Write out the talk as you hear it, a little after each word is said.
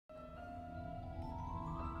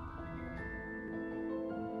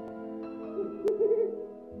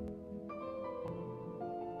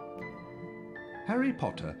Harry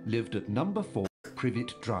Potter lived at number 4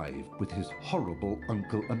 Privet Drive with his horrible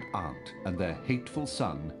uncle and aunt and their hateful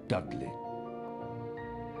son, Dudley.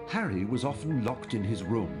 Harry was often locked in his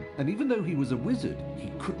room, and even though he was a wizard,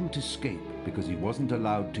 he couldn't escape because he wasn't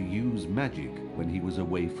allowed to use magic when he was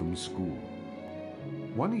away from school.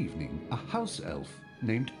 One evening, a house elf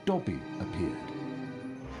named Dobby appeared.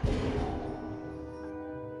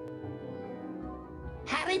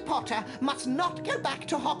 Harry Potter must not go back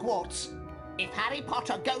to Hogwarts. If Harry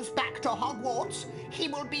Potter goes back to Hogwarts, he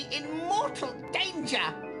will be in mortal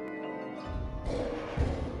danger.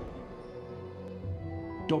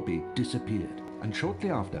 Dobby disappeared, and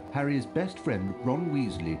shortly after, Harry's best friend Ron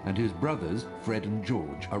Weasley and his brothers Fred and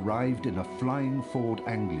George arrived in a flying Ford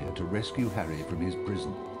Anglia to rescue Harry from his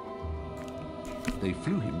prison. They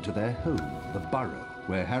flew him to their home, the Burrow,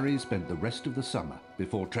 where Harry spent the rest of the summer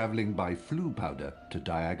before travelling by Floo powder to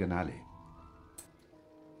Diagon Alley.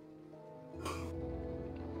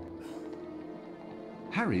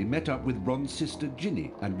 Harry met up with Ron's sister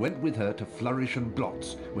Ginny and went with her to Flourish and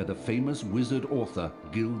Blots, where the famous wizard author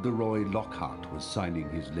Gilderoy Lockhart was signing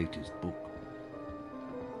his latest book.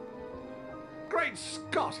 Great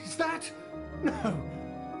Scott, is that? No,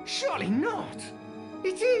 surely not.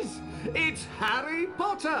 It is. It's Harry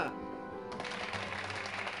Potter.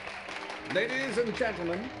 Ladies and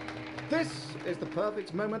gentlemen, this is the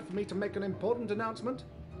perfect moment for me to make an important announcement.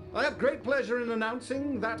 I have great pleasure in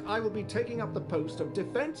announcing that I will be taking up the post of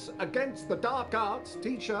Defense Against the Dark Arts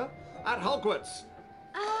teacher at Hogwarts.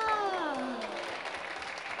 Ah.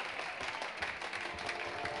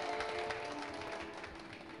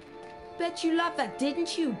 Bet you loved that,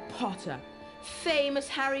 didn't you, Potter? Famous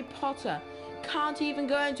Harry Potter. Can't even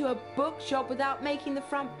go into a bookshop without making the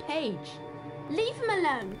front page. Leave him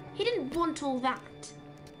alone. He didn't want all that.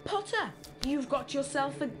 Potter, you've got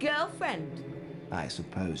yourself a girlfriend. I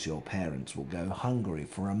suppose your parents will go hungry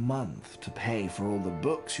for a month to pay for all the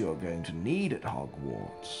books you're going to need at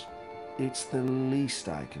Hogwarts. It's the least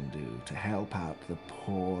I can do to help out the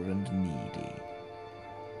poor and needy.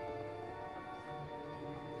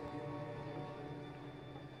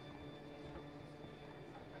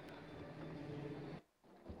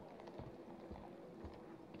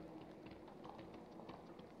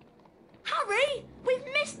 Harry, we've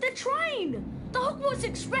missed the train. The Hogwarts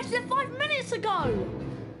Express left 5 minutes ago.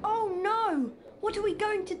 Oh no, what are we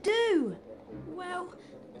going to do? Well,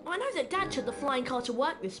 I know that Dad took the flying car to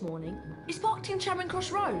work this morning. It's parked in Charing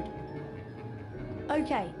Cross Road.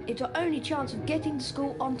 Okay, it's our only chance of getting to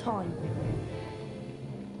school on time.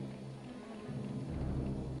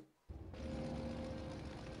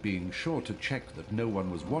 Being sure to check that no one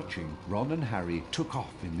was watching, Ron and Harry took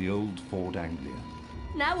off in the old Ford Anglia.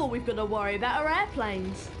 Now all we've got to worry about are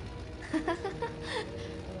airplanes.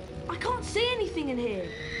 I can't see anything in here.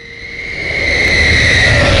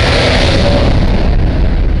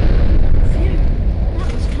 Phew,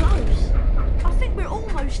 that was close. I think we're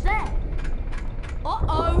almost there.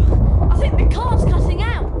 Uh-oh, I think the car's cutting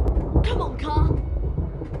out. Come on, car.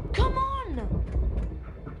 Come on.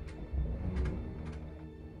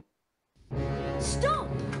 Stop!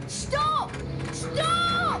 Stop!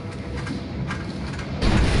 Stop!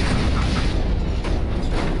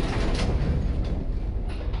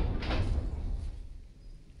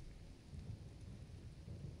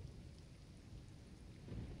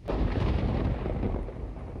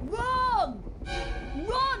 Ron!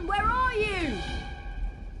 Ron, where are you?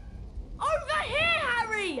 Over here,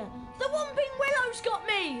 Harry! The Whomping Willow's got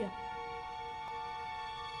me!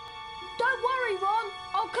 Don't worry, Ron.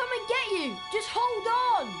 I'll come and get you. Just hold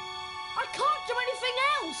on. I can't do anything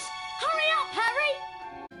else. Hurry up, Harry!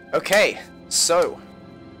 Okay, so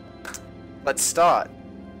let's start.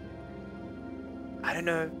 I don't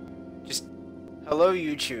know. Just hello,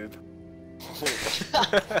 YouTube.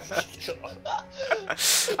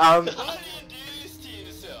 How do you do this to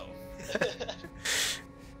yourself?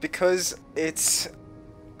 Because it's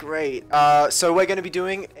great. So we're going to be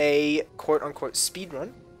doing a quote-unquote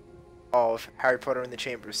speedrun of Harry Potter and the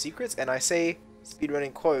Chamber of Secrets, and I say speedrun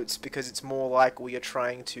in quotes because it's more like we are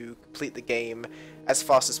trying to complete the game as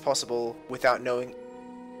fast as possible without knowing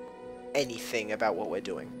anything about what we're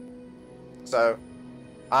doing. So,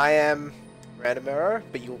 I am Random Arrow,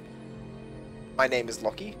 but my name is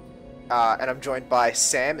Lockie, and I'm joined by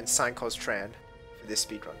Sam and Signcos Tran for this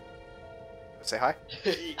speedrun. Say hi.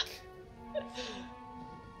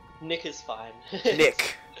 Nick is fine.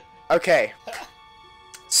 Nick. Okay.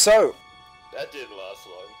 So. That didn't last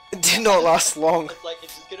long. It did not last long. It's like,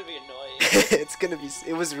 it's just gonna be annoying.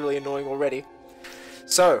 It was really annoying already.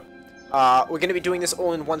 So, we're gonna be doing this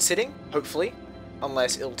all in one sitting, hopefully.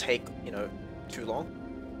 Unless it'll take, too long.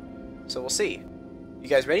 So we'll see. You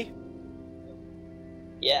guys ready?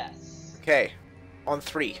 Yes. Okay. On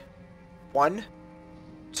 3. 1,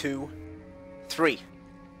 2, 3.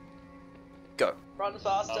 Go. Run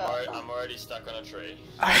faster. I'm already stuck on a tree.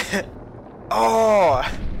 Oh!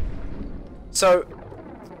 So,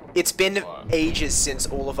 it's been ages since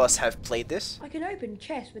all of us have played this. I can open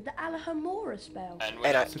chest with the Alahamora spell. And And we're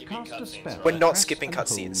I- not To skipping cast a cutscenes, spell, right? We're not press skipping and hold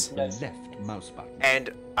cutscenes. the left mouse button. And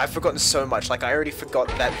I've forgotten so much. Like, I already forgot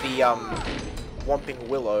that the, Whomping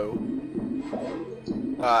Willow,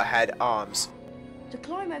 had arms. To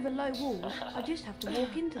climb over low walls, I just have to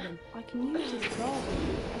walk into them. I can use this garden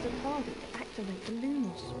as a target to activate the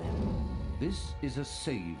Lumos spell. This is a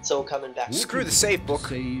save. It's all coming back. Walk Screw the in save book. to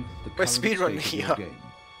Save the We're current speedrunning state of here. your game.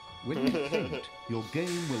 When you faint, your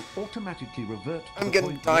game will automatically revert to I'm the gonna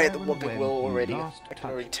point die at the where and Whomping when Willow you already. last I can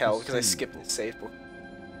already touched tell the because I save. skipped the save book.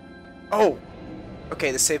 Oh!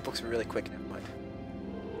 Okay, the save books are really quick, never mind.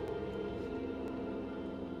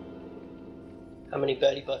 How many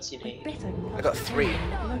birdie butts you I need? bet I can I got pass the 3.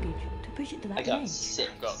 luggage to push it to I that got ledge.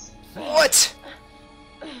 6. Got What?!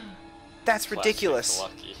 That's Classic ridiculous.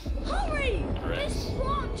 Lucky. Hurry! Correct. This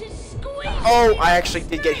branch is squeezing! Oh, I actually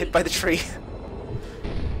did get hit by the tree.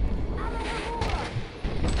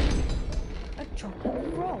 A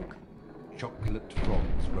chocolate frog. Chocolate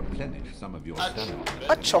frogs replenish some of your stamina.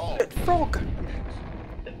 A chocolate frog!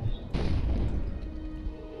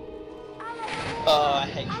 Oh, I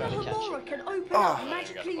hate trying to catch Alahamora it. can open Oh. up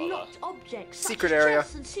magically Gotta locked objects such Secret as area.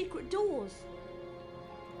 chests and secret doors.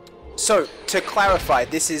 So, to clarify,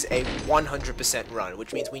 this is a 100% run,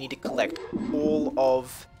 which means we need to collect all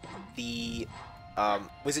of the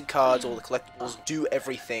wizard cards, all the collectibles, do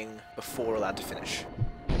everything before we're allowed to finish.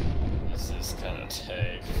 This is gonna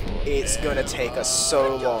take. It's gonna take us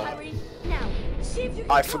so Good job, long. Harry. Now, see if you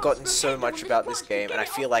can I've cast forgotten the so pendulum much on about branch this to game, get and I it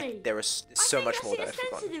feel off like me. there is I so think much I more see that a I've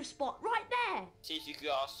forgotten. sensitive spot right there. See if you can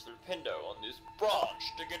ask for Pendo on this branch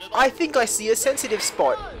to get it I off. think I see a sensitive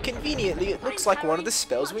spot. Conveniently, it looks Thanks, like one of Harry. the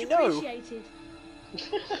spells we Much know. appreciated.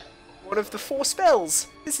 One of the 4 spells.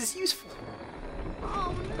 This is useful.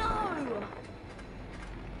 Oh no!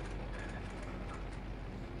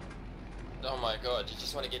 Oh my god, you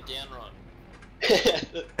just want to get down, Ron.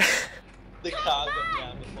 The car got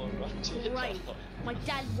down before Ron did. Great. My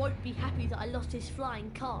dad won't be happy that I lost his flying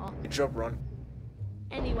car. Good job, Ron.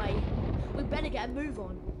 Anyway, we better get a move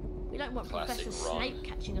on. We don't want Classic Professor Ron. Snape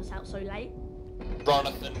catching us out so late.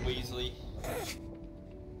 Jonathan Weasley.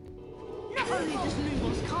 Not only does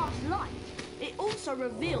Lumos cast light, it also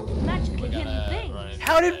reveals magically hidden Run things. into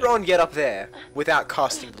How did it. Ron get up there without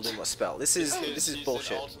casting the Lumos spell? This is He's an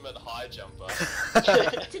bullshit. ultimate high jumper.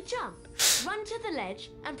 To jump, run to the ledge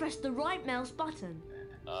and press the right mouse button.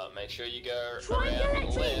 Make sure you go Try and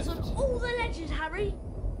around collect trees left. on all the ledges, Harry.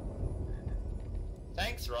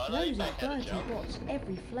 Thanks, Ron. I Those know are how to birdie jump. bots,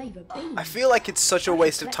 every flavour bean. I feel like it's such a I should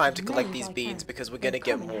waste of collect time as to collect many as these I beans can. because we're They'll gonna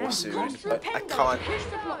get come in more handy. soon, Cast the but I Pendo can't to push the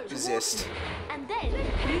block towards resist. you, and then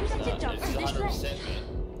use it to jump It's from this 100% ledge.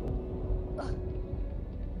 man.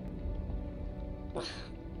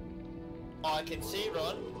 Oh, I can see,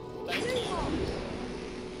 Ron. Thank you.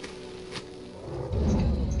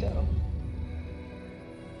 Let's go.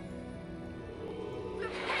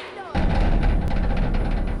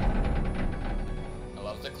 I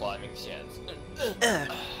love the climbing sounds.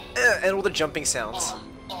 And all the jumping sounds.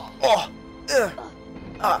 Oh!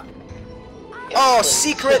 Ah! Oh,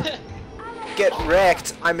 secret! Get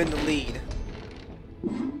wrecked! I'm in the lead.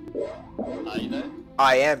 Are you there?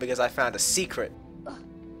 I am because I found a secret.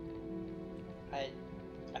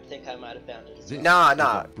 I think I might have found it. This Nah, is a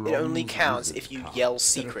nah. It bronze only counts wizard's if you card. yell There are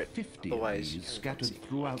secret. 50 Otherwise, of you these can't scattered see.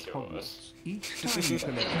 throughout Hogwarts. Each time you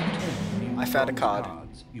collect 10 new I found a bronze card.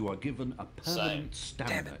 cards, you are given a permanent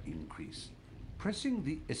stamina increase. Pressing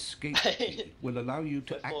the escape key will allow you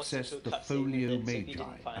to We're forced access into a the cutscene Folio with it, so we Magi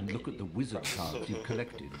didn't find and look at the anything. wizard cards you've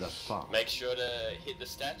collected thus far. Make sure to hit the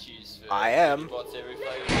statues for I am. bots every 5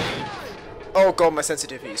 minutes. Oh god, my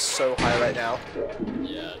sensitivity is so high right now.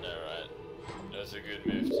 Yeah, I know, right? That's a good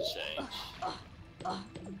move to change.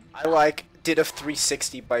 I like did a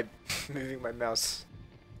 360 by moving my mouse.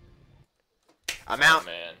 I'm out. Oh,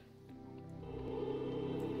 man.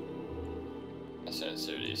 My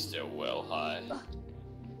sensitivity is still well high.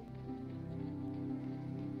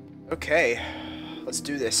 Okay, let's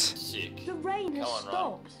do this. Sick. The rain has Come on, Ron.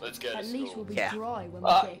 stopped. Let's go to At least school. we'll be Yeah. dry when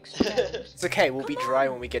Ah. we get expelled. It's okay, we'll be Come dry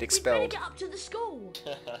on, when we get We better expelled. get up to the school.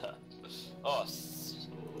 Oh,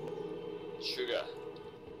 sugar.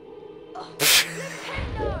 No.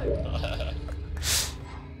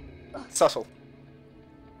 Subtle.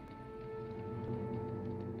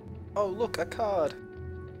 Oh look, a card.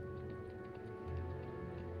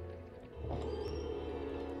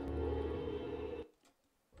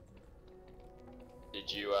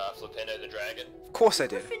 Did you Flipendo the dragon? Of course I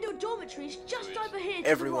did. Gryffindor dormitory is just Good. over here. To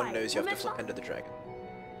Everyone the right. knows you have to Remember? Flipendo the dragon.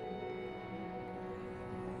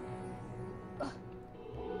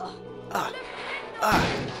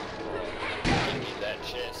 Give me that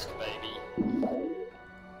chest, baby.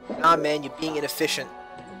 Ah man, you're being inefficient.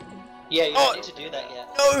 Yeah, you Oh! don't need to do that yet.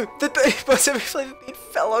 No! The Butter Flavor Bean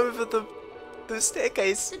fell over the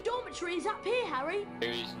staircase. The dormitory is up here, Harry.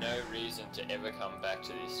 There is no reason to ever come back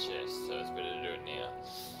to this chest, so it's better to do it now.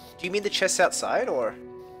 Do you mean the chest outside, or?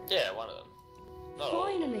 Yeah, one of them. Not all.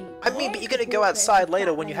 Finally. I mean, but you're gonna go outside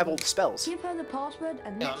later when you have all the spells. Give her the password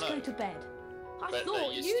and Yeah, I let's know. go to bed. I But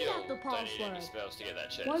thought you you still had the don't need any password. spells to get that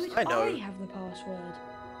chest. Why would I know. I have the password?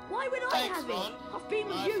 Why would I Thanks, have Ron. it? I've been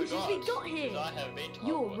with I you since we forgot, got here. 'cause I haven't been to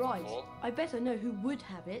You're Hogwarts right. before. I better know who would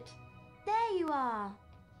have it. There you are.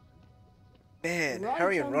 Man, Right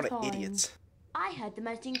Harry and on Ron are time. idiots. I heard the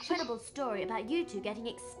most incredible story about you two getting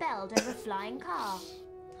expelled over a flying car.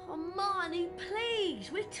 Hermione,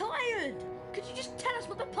 please, we're tired. Could you just tell us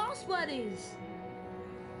what the password is?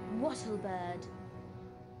 Wattlebird.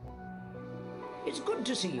 It's good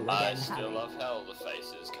to see you I again, still Harry. love how the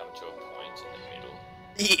faces come to a point in the middle.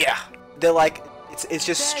 Yeah, they're like it's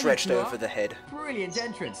just There you stretched are. over the head. Brilliant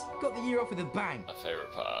entrance. Got the year off with a bang. My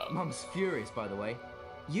favourite part. Mum's furious, by the way.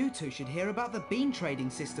 You two should hear about the bean trading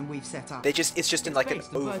system we've set up. It's just in It's like an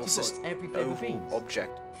based on oval vertiports, system, every flavour oval beans.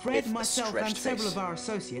 object. Fred, with a myself, and stretched several face. of our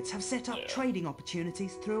associates have set up Yeah. trading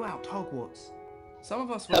opportunities throughout Hogwarts. Some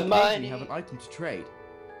of us will Hermione. occasionally have an item to trade.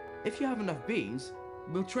 If you have enough beans,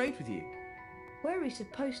 we'll trade with you. Where are we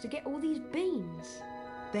supposed to get all these beans?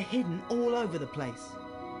 They're hidden all over the place.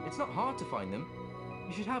 It's not hard to find them.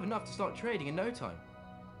 You should have enough to start trading in no time.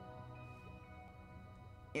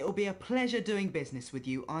 It'll be a pleasure doing business with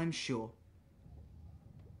you, I'm sure.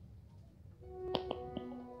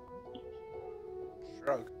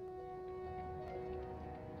 Shrug.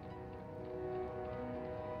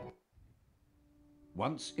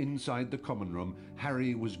 Once inside the common room,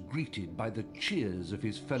 Harry was greeted by the cheers of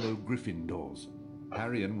his fellow Gryffindors.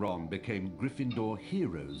 Harry and Ron became Gryffindor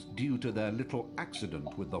heroes due to their little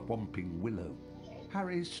accident with the Whomping Willow.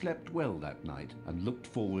 Harry slept well that night and looked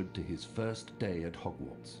forward to his first day at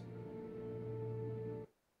Hogwarts.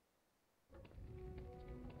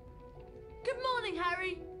 Good morning,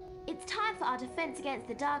 Harry. It's time for our Defense Against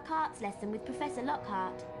the Dark Arts lesson with Professor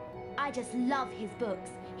Lockhart. I just love his books.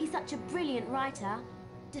 He's such a brilliant writer.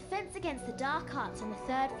 Defense Against the Dark Arts on the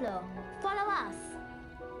 3rd floor. Follow us.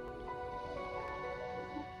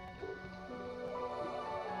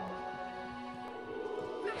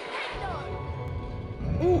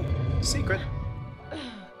 Ooh, secret.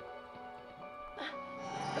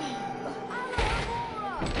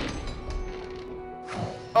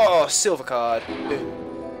 Oh, silver card. Boom.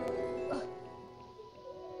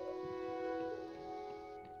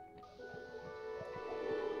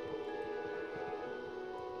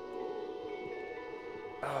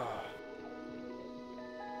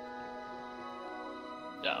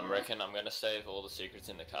 Yeah, I reckon I'm gonna save all the secrets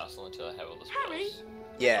in the castle until I have all the spells. Harry,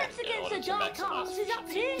 Yeah, Defense Against the Dark Arts is up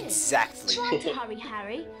here. exactly. Try to hurry,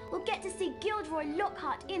 Harry. We'll get to see Gilderoy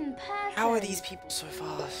Lockhart in person. How are these people so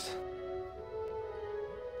fast?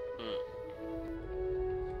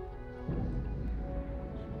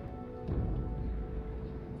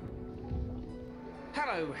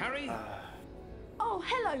 Hello, Harry. Oh,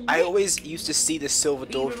 hello, Nick. I always used to see the silver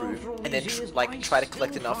door through and then try to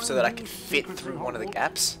collect enough so that I could fit through one of the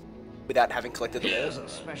gaps without having collected them Here's all. a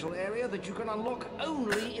special area that you can unlock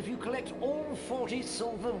only if you collect all 40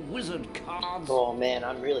 silver wizard cards. Oh man,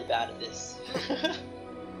 I'm really bad at this.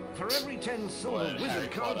 For every 10 silver Well, Harry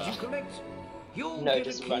wizard cards Potter. you collect, you'll No, get a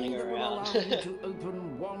just key running that will around. allow you to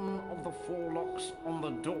open one of the 4 locks on the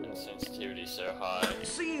door. Sensitivity so high.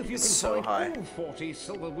 See if you can It's so find high. all 40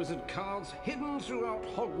 silver wizard cards hidden throughout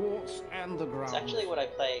Hogwarts and the grounds. It's actually what I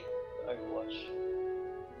play Overwatch.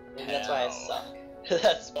 Maybe that's why I How? suck.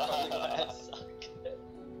 That's probably why I suck.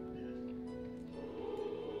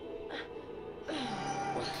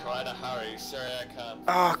 Try to hurry. Sorry, I can't.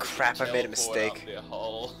 Oh crap! I made a teleport up mistake. the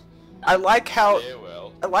hole. I like how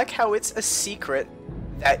Stairwell. it's a secret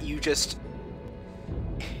that you just.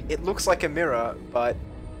 It looks like a mirror, but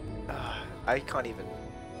I can't even.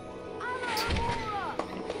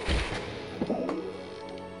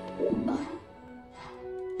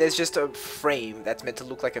 There's just a frame that's meant to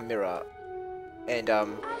look like a mirror, and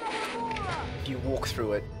if you walk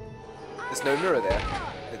through it, there's no mirror there.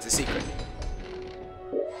 It's a secret.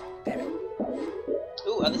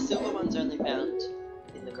 Ooh, are the silver ones only found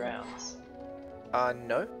in the grounds?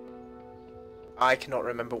 No. I cannot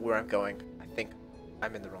remember where I'm going. I think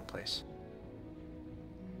I'm in the wrong place.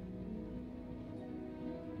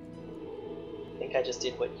 think I just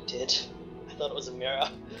did what you did. I thought it was a mirror.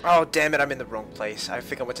 Oh, damn it, I'm in the wrong place. I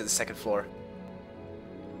think I went to the second floor.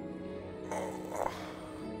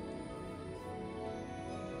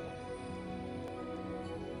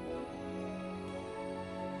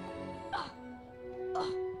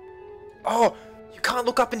 Oh, you can't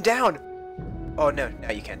look up and down. Oh, no,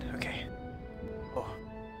 now you can. Okay. Oh.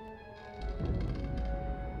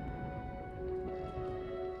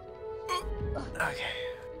 Okay.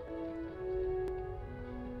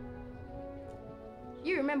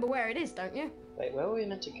 You remember where it is, don't you? Wait, where were we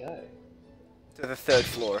meant to go? To the third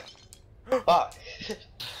floor. Fuck.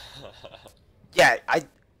 Yeah, I'd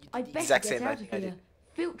the better exact get same out idea of I here. did.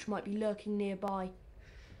 Filch might be lurking nearby.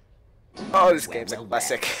 Oh, this game's a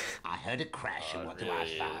classic. I heard a crash, and what do I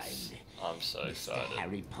find? I'm so Mr. excited.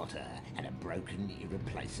 Harry Potter and a broken,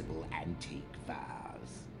 irreplaceable antique vase.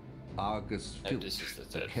 Argus Maybe Filch, this is the the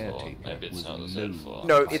third floor. caretaker, Maybe it's was not the third alone. floor.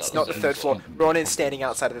 No, I it's thought not it the was third floor. Ronan's standing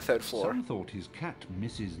outside of the third floor. Some thought his cat,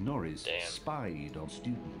 Mrs. Norris, Damn. spied on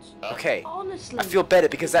students. Okay. Honestly, I feel better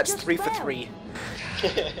because that's just 3 for fell. 3.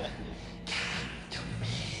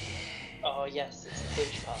 Oh yes, it's the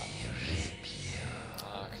Filch part.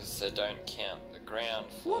 Because they don't count the ground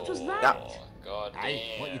floor. What was that? Nah. God damn.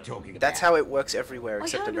 Hey, what are you talking about? That's how it works everywhere I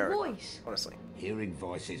except heard a America. voice. Honestly. Hearing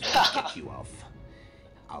voices won't get you off.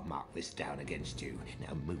 I'll mark this down against you.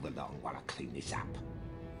 Now move along while I clean this up.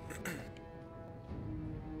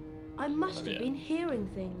 I must have yeah. been hearing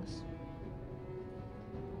things.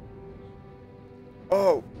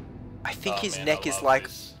 Oh, I think his man, neck I is love like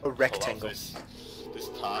this. a I love rectangle. This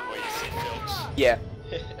part where you see Filch. Yeah.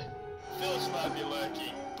 Filch might be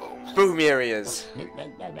lurking. Boom. Boom areas. No, no,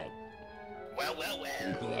 no, no. Well, well,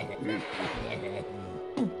 well.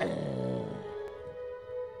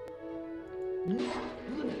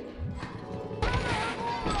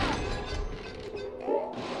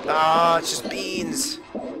 Ah, it's just beans.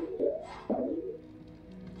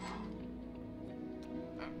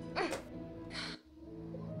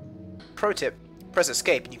 Pro tip, press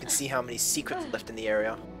escape and you can see how many secrets are left in the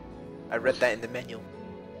area. I read that in the manual.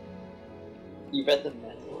 You read the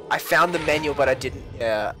manual. I found the manual but I didn't,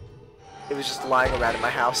 yeah. It was just lying around in my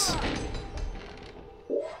house.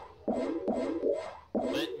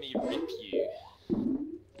 Let me rip you.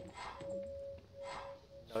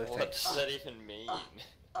 No What thanks. does that even mean?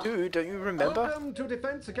 Dude, don't you remember? Welcome to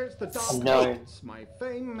Defense Against the Dark No. Arts. My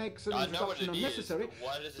fame makes an I know what introduction it is, unnecessary, but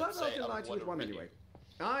why does it but say I'll delight you with one underwater anyway.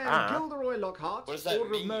 I am Ah. Gilderoy Lockhart, What does that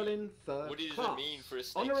Order mean? of Merlin, third What does class, it mean for a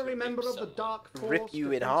snake honorary to rip member of the someone? Dark Force Rip you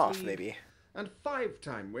in Defense half, League, maybe. and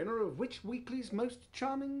 5-time winner of Witch Weekly's Most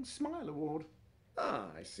Charming Smile Award. Ah,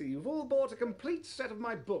 I see you've all bought a complete set of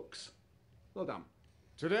my books. Well done.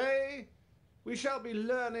 Today, we shall be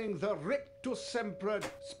learning the Rictus Sempra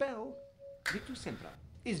spell. Rictus Sempra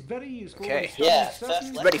is very useful. Okay. when studying Yeah, certain first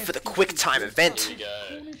lesson. Ready for the quick time event. Here we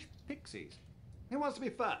go. Cornish pixies. Who wants to be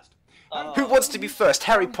first? Who wants to be first?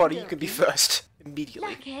 Harry Potter, you can be first. Immediately.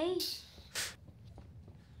 Lucky.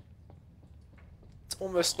 It's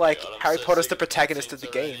almost like God, I'm Harry so Potter's sick the of protagonist of the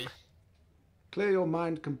cutscenes game. already. Clear your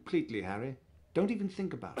mind completely, Harry. Don't even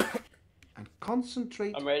think about it. And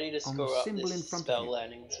concentrate I'm ready to on screw the up symbol in this front spell of you.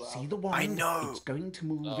 learning as well. See the wand? I know. It's going to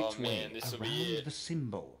move Oh, its way man, this'll be around it. the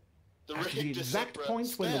symbol. The At the Rictus exact Sempra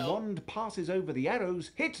point when the spell. wand passes over the arrows,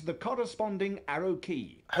 hit the corresponding arrow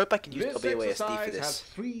key. I hope I can use This WASD exercise for has this.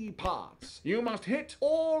 3 parts. You must hit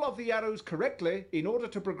all of the arrows correctly in order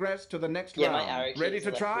to progress to the next Yeah, round. my arrow Ready keys to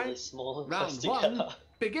are like try? really small and Round close 1, together.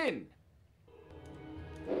 begin.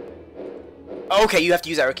 Okay, you have to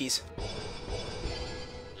use arrow keys. Yeah,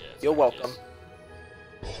 it's You're ridiculous.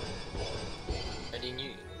 welcome. Already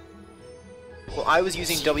knew. Well, I was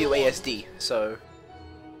using WASD, so...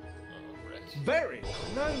 Oh, wreck. Very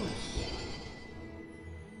close.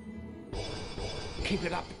 Keep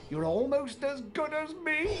it up. You're almost as good as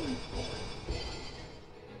me.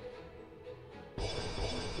 Do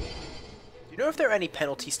you know if there are any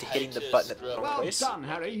penalties to hitting the button at the wrong Well place? done,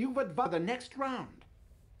 Harry. You've advanced the next round.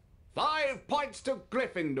 5 points to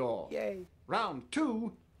Gryffindor. Yay. Round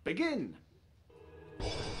 2, begin.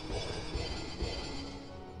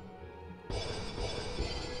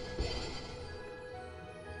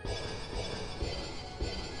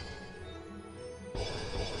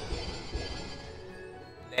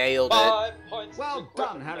 Nailed it. 5 points Well to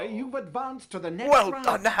done, Gryffindor. Harry. You've advanced to the next Well round.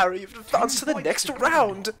 done, Harry. You've advanced to the 10 next points to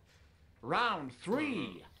round. Gryffindor. Round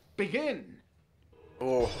 3, begin.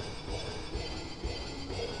 Oh.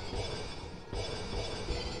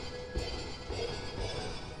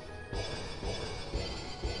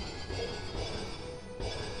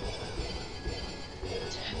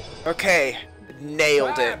 Okay.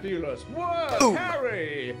 Nailed it. Fabulous work, Boom.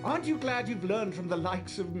 Harry. Aren't you glad you've learned from the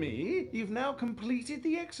likes of me? You've now completed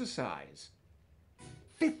the exercise.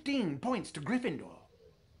 15 points to Gryffindor.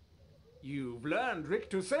 You've learned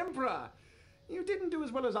Rictus Sempra. You didn't do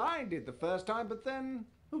as well as I did the first time, but then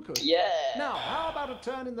who could? Yeah. Now, how about a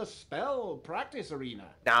turn in the spell practice arena?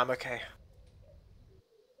 Nah, I'm okay.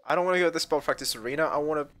 I don't want to go to the spell practice arena. I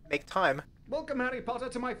want to make time. Welcome, Harry Potter,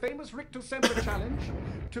 to my famous Rictus Sempra challenge.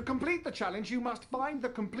 To complete the challenge, you must find the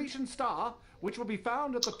completion star, which will be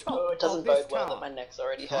found at the top Oh, it doesn't of this bode well tower. that my neck's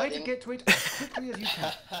already Try hurting. to get to it as quickly as you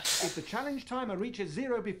can. If the challenge timer reaches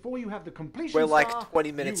 0 before you have the completion We're like star,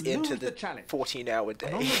 20 minutes you into lose the challenge. 14-hour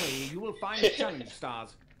And on the day. way, you will find challenge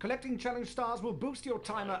stars. Collecting challenge stars will boost your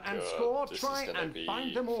timer and score. This Try is gonna and be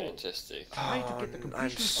find them all. fantastic. Try to get the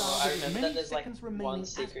completion so star I with as remember many that there's like seconds remaining one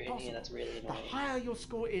as secret in possible. here that's really The annoying. higher your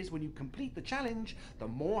score is when you complete the challenge, the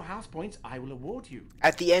more house points I will award you.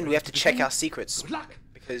 At the end, we have to check our secrets. Good luck.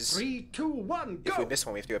 Because 3, 2, 1, go! if we miss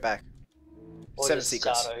one, we have to go back. Or 7 just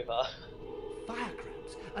secrets. start over.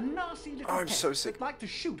 Firecrabs, a nasty little I'm pest so sick. that like to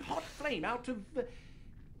shoot hot flame out of,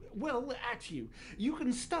 well, at you. You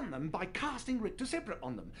can stun them by casting Rictus Sempra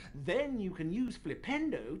on them. Then you can use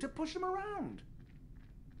Flipendo to push them around.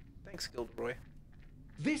 Thanks, Gilderoy.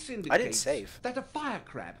 This I didn't indicates save. that a fire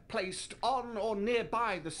crab placed on or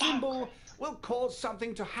nearby the symbol will cause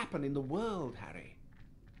something to happen in the world, Harry.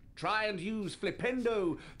 Try and use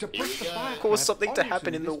Flipendo to push the fire crab Cause something to onto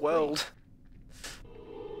happen in the this world.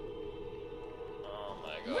 Oh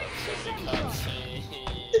my god, so we can't see.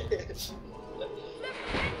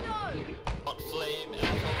 Hot flame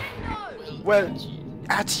out Well,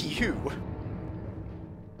 at you.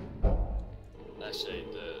 Actually,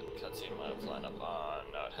 the cutscene might have lined up. Oh,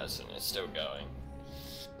 no, it hasn't. It's still going.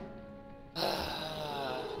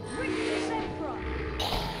 Rictus Sempra!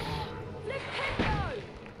 Flipendo!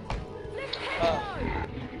 Flipendo!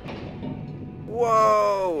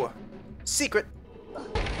 Whoa! Secret.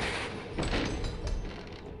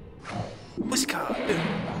 Whisker.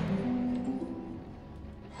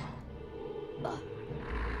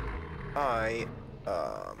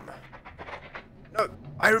 No,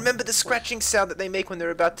 I remember the scratching sound that they make when they're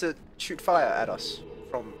about to shoot fire at us.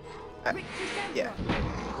 From... yeah.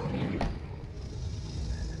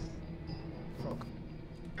 Frog.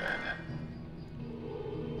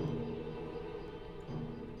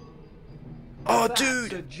 Oh, That's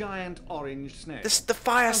dude! a giant orange snake. This the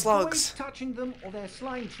fire Avoid slugs. touching them or their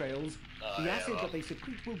slime trails. Oh, The yeah, acid well. that they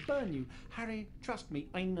secrete will burn you. Harry, trust me,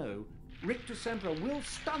 I know. Rictus Sempra will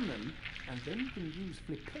stun them, and then you can use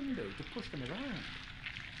Flipendo to push them around.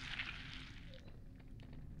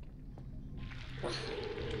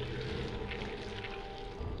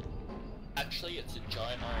 Actually, it's a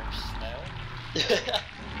giant orange snail.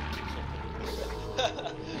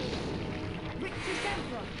 Rictus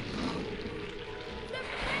Sempra!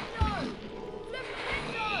 Flipendo!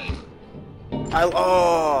 Flipendo!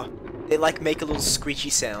 Oh, they like make a little screechy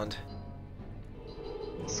sound.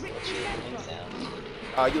 Rictus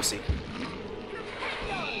Sempra! You'll see.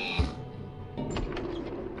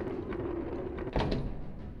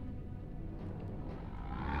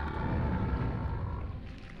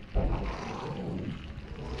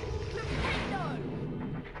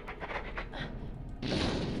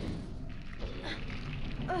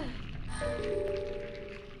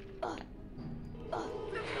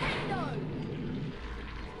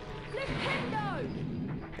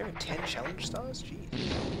 There are 10 challenge stars? Jeez.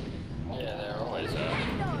 Yeah, there always are.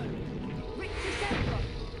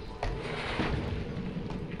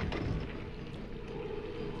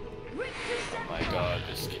 Oh my god,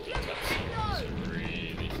 this skipping cutscene is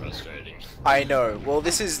really frustrating. I know. Well,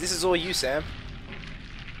 this is all you, Sam.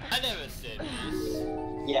 I never said this.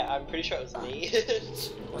 Yeah, I'm pretty sure it was me.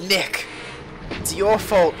 Nick, it's your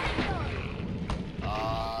fault.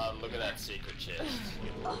 Look at that secret chest.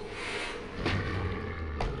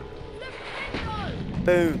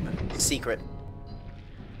 Boom. Secret.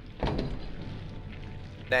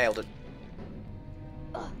 Nailed it.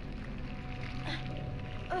 Oh,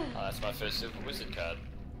 that's my first Silver Wizard card.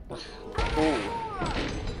 Ooh.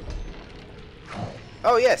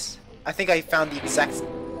 Oh yes, I think I found the exact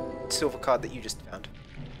silver card that you just found.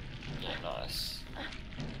 Yeah, nice.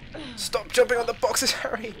 Stop jumping on the boxes,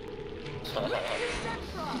 Harry.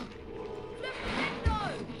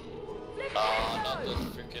 Oh, not the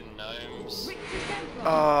freaking gnomes.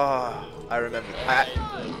 Oh, I remember.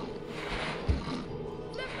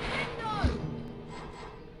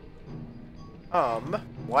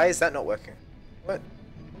 Why is that not working? What?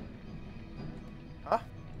 Huh?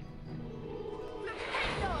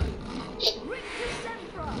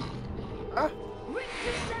 Huh?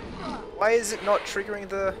 Why is it not triggering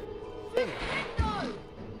the thing?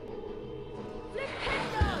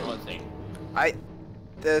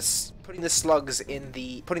 Putting the snails in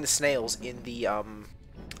the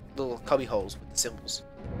little cubby holes with the symbols.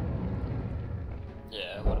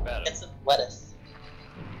 Yeah, what about it? Get some lettuce.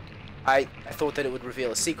 I thought that it would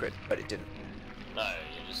reveal a secret, but it didn't. No,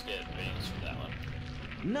 you just get beans from that one.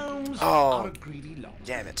 Gnomes Oh, are a greedy lot.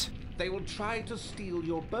 damn it. They will try to steal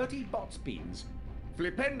your Bertie Bott's beans.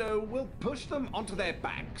 Flipendo will push them onto their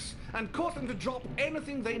backs and cause them to drop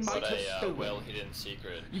anything they might What have a stolen. well-hidden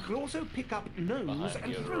secret. You can also pick up gnomes Behind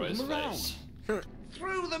and throw Gilroy's them around. face.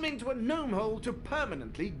 Throw them into a gnome hole to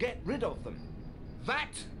permanently get rid of them.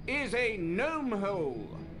 That is a gnome hole.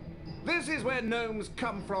 This is where gnomes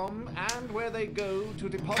come from and where they go to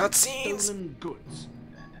deposit Cutscenes. stolen goods.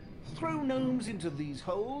 Throw gnomes into these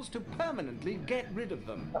holes to permanently get rid of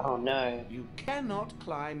them. Oh no. You cannot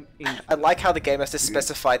climb into I like how the game has to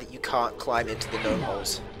specify that you can't climb into the gnome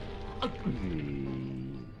holes.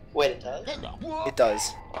 Wait, it does? It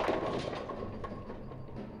does.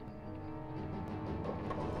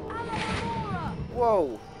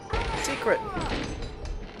 Whoa! Secret!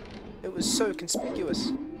 It was so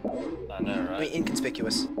conspicuous. I know, right? I mean,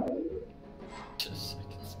 inconspicuous. Just so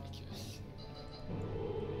conspicuous.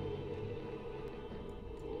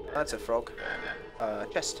 That's a frog.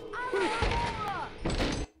 Chest.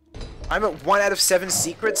 I'm at 1 out of 7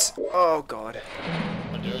 secrets? Oh god.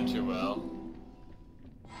 I'm doing too well.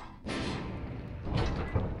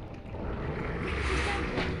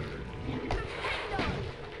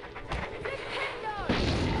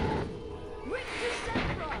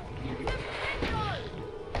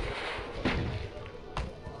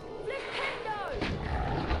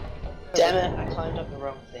 Damn it, I climbed up the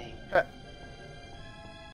wrong thing.